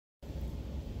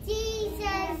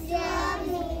Jesus loves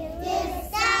me, this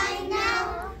I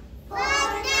know, for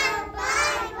the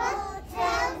Bible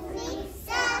tells me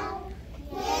so.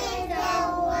 We're the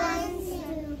ones to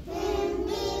whom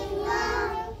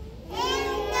belong, in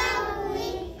the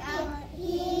weak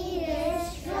He is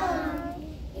strong.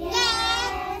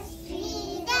 Yes,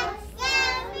 Jesus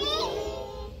loves me.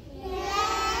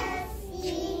 Yes,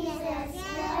 Jesus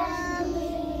loves me.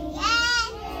 Yes,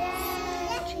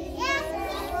 Jesus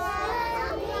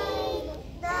loves me.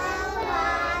 The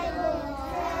Bible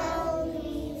tells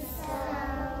me so.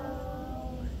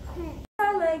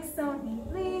 Our legs so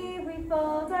neatly, we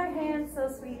fold our hands so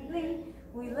sweetly,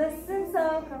 we listen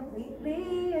so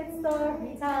completely. It's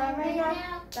story time right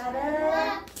now. Da da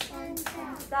da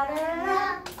da da da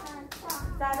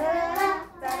da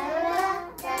da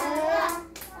da da.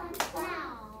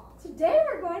 Today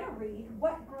we're going to read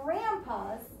what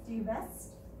grandpas do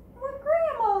best, what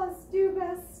grandmas do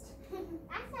best.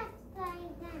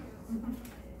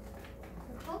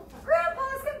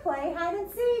 Grandpas can play hide and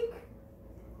seek,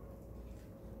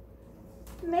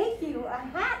 make you a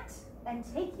hat, and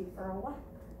take you for a walk.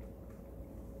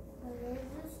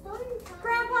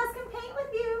 Grandpas can paint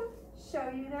with you, show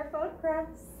you their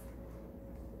photographs,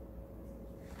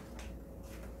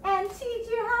 and teach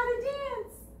you how to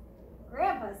dance.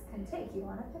 Grandpas can take you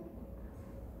on a picnic,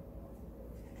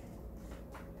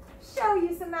 show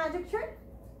you some magic tricks,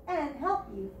 and help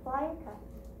you fly a kite.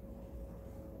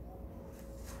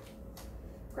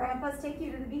 Grandpas take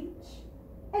you to the beach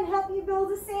and help you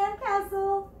build a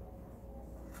sandcastle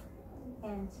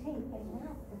and take a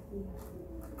nap with you.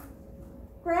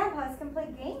 Grandpas can play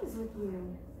games with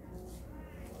you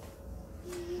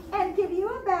and give you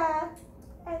a bath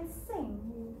and sing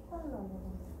you a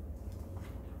lullaby.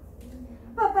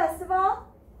 But best of all,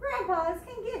 grandpas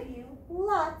can give you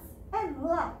lots and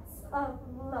lots of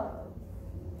love.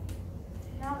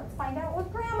 Now let's find out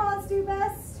what grandmas do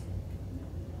best.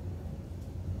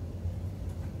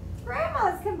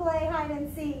 Grandmas can play hide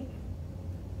and seek,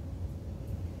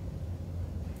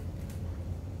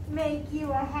 make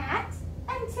you a hat,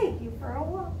 and take you for a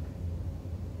walk.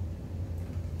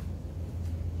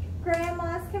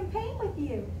 Grandmas can paint with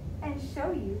you and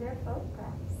show you their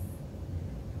photographs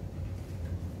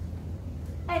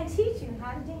and teach you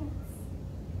how to dance.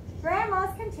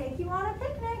 Grandmas can take you on a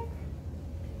picnic,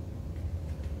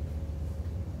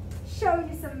 show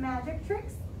you some magic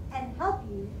tricks, and help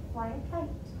you fly a kite.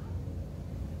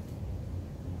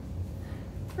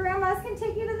 Grandmas can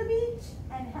take you to the beach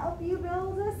and help you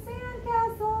build a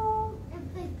sandcastle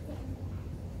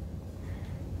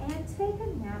and take a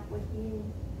nap with you.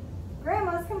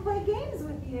 Grandmas can play games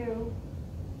with you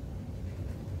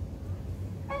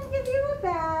and give you a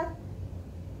bath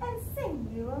and sing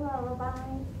you a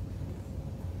lullaby.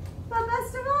 But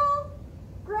best of all,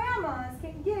 grandmas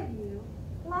can give you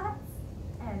lots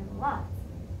and lots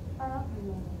of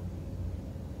love.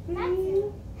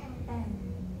 The end.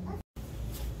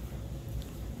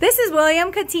 This is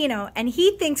William Catino, and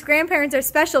he thinks grandparents are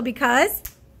special because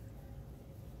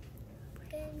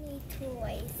Give me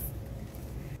toys.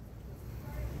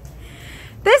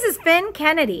 This is Finn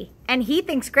Kennedy, and he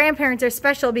thinks grandparents are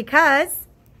special because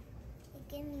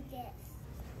Give me this.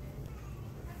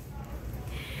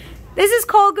 This is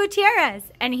Cole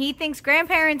Gutierrez, and he thinks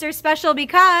grandparents are special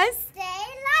because They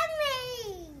love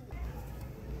me.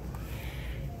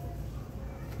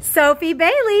 Sophie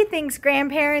Bailey thinks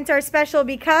grandparents are special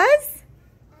because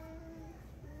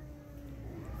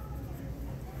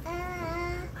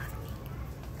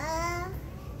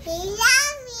He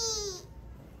loves me.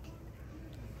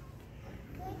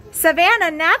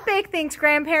 Savannah Napick thinks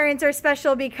grandparents are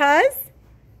special because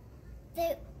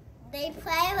They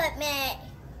play with me.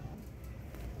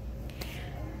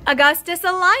 Augustus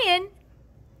Allion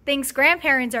thinks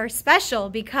grandparents are special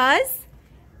because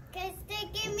Because they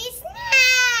give me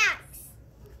snacks.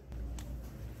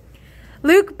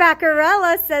 Luke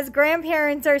Baccarella says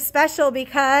grandparents are special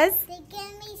because They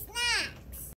give me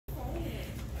snacks.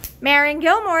 Marion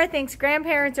Gilmore thinks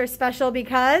grandparents are special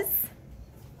because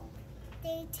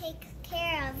They take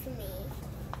care of me.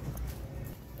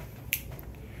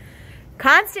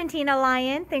 Constantina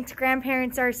Lyon thinks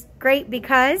grandparents are great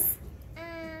because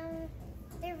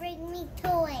They bring me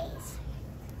toys.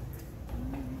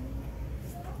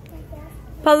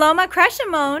 Paloma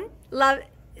Crescimone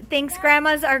thinks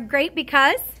grandmas are great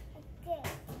because Okay.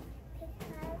 Because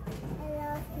I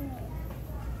love me.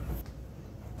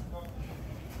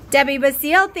 Debbie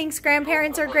Basile thinks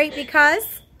grandparents are great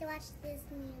because To watch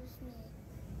Disney with me.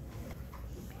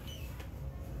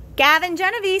 Gavin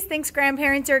Genovese thinks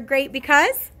grandparents are great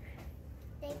because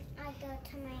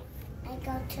I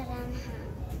go to them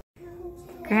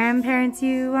home. Grandparents,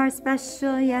 you are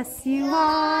special, yes you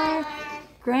are.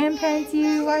 Grandparents,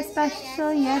 you are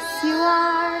special, yes you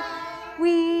are.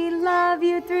 We love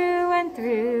you through and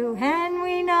through, and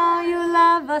we know you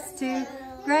love us too.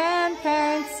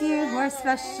 Grandparents, you are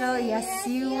special, yes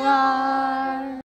you are.